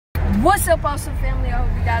What's up, awesome family? I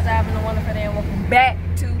hope you guys are having a wonderful day and welcome back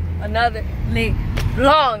to another lit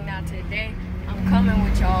vlog. Now today I'm coming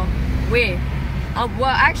with y'all with well,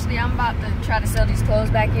 actually I'm about to try to sell these clothes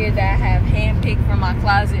back here that I have handpicked from my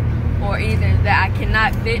closet, or either that I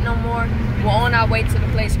cannot fit no more. We're on our way to the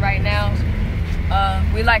place right now.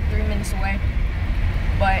 We're like 3 minutes away,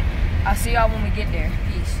 but I'll see y'all when we get there.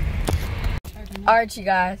 Peace. Alright, you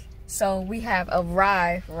guys, so we have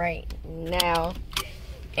arrived right now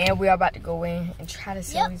and we are about to go in and try to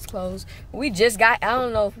sell these clothes. We just got, I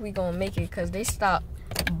don't know if we gonna make it because they stopped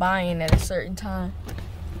buying at a certain time.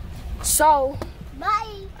 So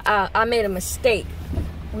I made a mistake.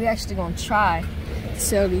 We actually gonna try to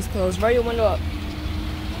sell these clothes. Roll your window up.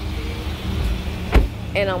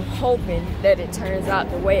 And I'm hoping that it turns out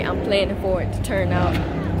the way I'm planning for it to turn out.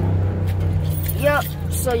 Yep,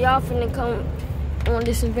 so y'all finna come on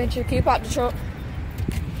this adventure. Keep out the trunk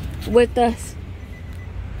with us.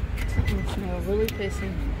 It smells really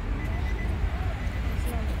pissy.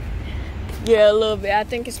 Yeah, a little bit. I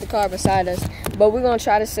think it's the car beside us. But we're gonna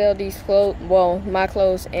try to sell these clothes. Well, my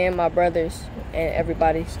clothes and my brother's and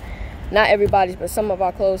everybody's. Not everybody's, but some of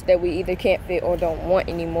our clothes that we either can't fit or don't want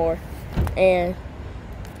anymore. And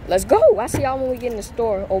let's go. I'll see y'all when we get in the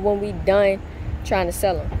store or when we done trying to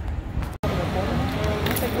sell them.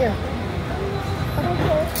 Yeah.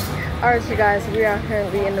 Alright, you guys, we are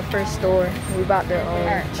currently in the first store. We about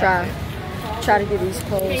to try to get these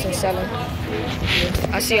clothes and sell them.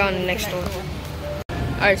 I'll see y'all in the next store.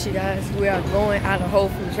 Alright, you guys, we are going out of Whole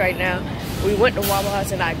Foods right now. We went to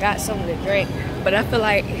Wawa's and I got something to drink, but I feel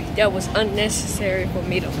like that was unnecessary for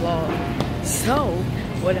me to vlog. So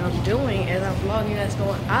what I'm doing is I'm vlogging us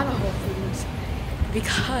going out of Whole Foods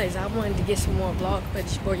because I wanted to get some more vlog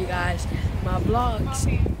footage for you guys. My vlogs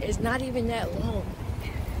is not even that long.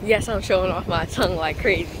 Yes, I'm showing off my tongue like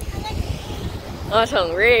crazy. My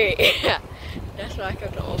tongue red. That's why I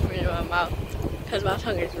kept on opening my mouth, because my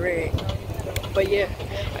tongue is red. But yeah,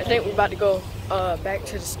 I think we're about to go back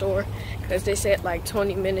to the store because they said like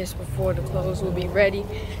 20 minutes before the clothes will be ready,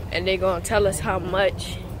 and they're gonna tell us how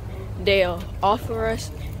much they'll offer us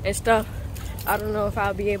and stuff. I don't know if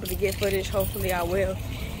I'll be able to get footage. Hopefully I will,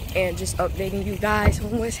 and just updating you guys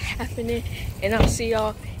on what's happening. And I'll see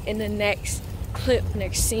y'all in the next clip,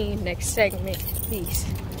 next scene, next segment. Peace.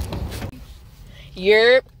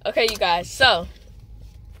 Yerp. Okay, you guys, so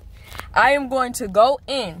I am going to go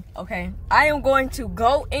in, okay? I am going to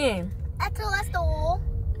go in. Into a store.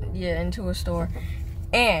 Yeah, into a store.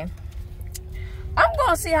 And I'm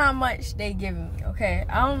going to see how much they giving me, okay?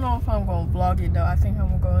 I don't know if I'm going to vlog it, though. I think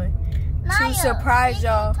I'm going to surprise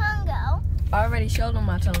y'all. I already showed them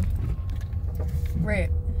my tongue. Red.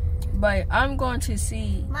 But I'm going to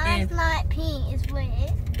see. Mine's not pink, it's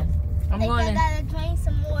red. I'm going to gotta drink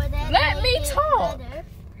some more of that. Let me talk.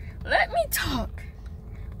 Let me talk.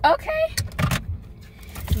 Okay?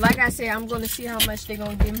 Like I said, I'm going to see how much they're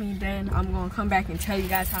going to give me. Then I'm going to come back and tell you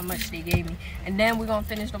guys how much they gave me. And then we're going to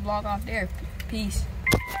finish the vlog off there. Peace.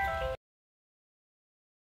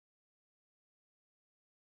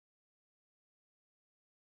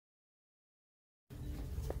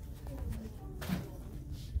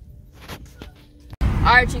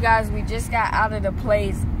 Alright, you guys, we just got out of the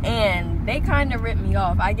place and they kind of ripped me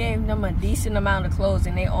off. I gave them a decent amount of clothes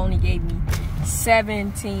and they only gave me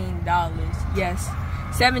 $17. Yes,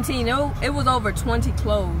 17. It was over 20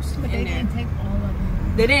 clothes. But they didn't take all of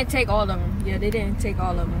them. They didn't take all of them. Yeah, they didn't take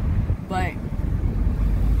all of them. But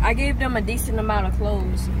I gave them a decent amount of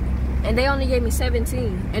clothes and they only gave me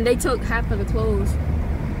 17. And they took half of the clothes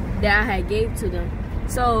that I had gave to them.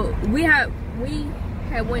 So we had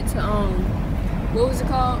went to what was it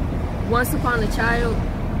called? Once Upon a Child.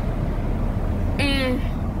 And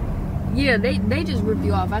yeah, they just rip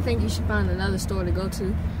you off. I think you should find another store to go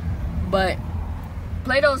to. But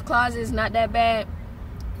Plato's Closet is not that bad.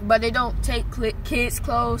 But they don't take kids'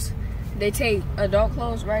 clothes. They take adult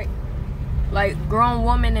clothes, right? Like grown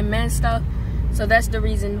woman and men stuff. So that's the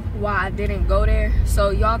reason why I didn't go there. So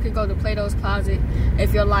y'all could go to Plato's Closet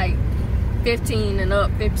if you're like 15 and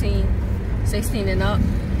up, 15, 16 and up.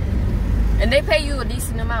 And they pay you a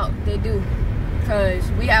decent amount, they do. Cause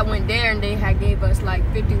we had went there and they had gave us like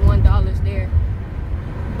 $51 there.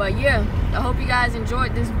 But yeah, I hope you guys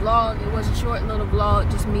enjoyed this vlog. It was a short little vlog,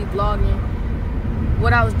 just me vlogging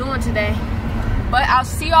what I was doing today. But I'll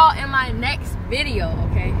see y'all in my next video,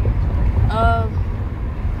 okay?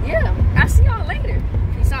 Yeah, I'll see y'all later.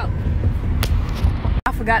 Peace out.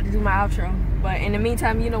 I forgot to do my outro. But in the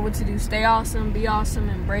meantime, you know what to do. Stay awesome, be awesome,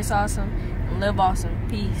 embrace awesome, and live awesome.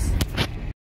 Peace.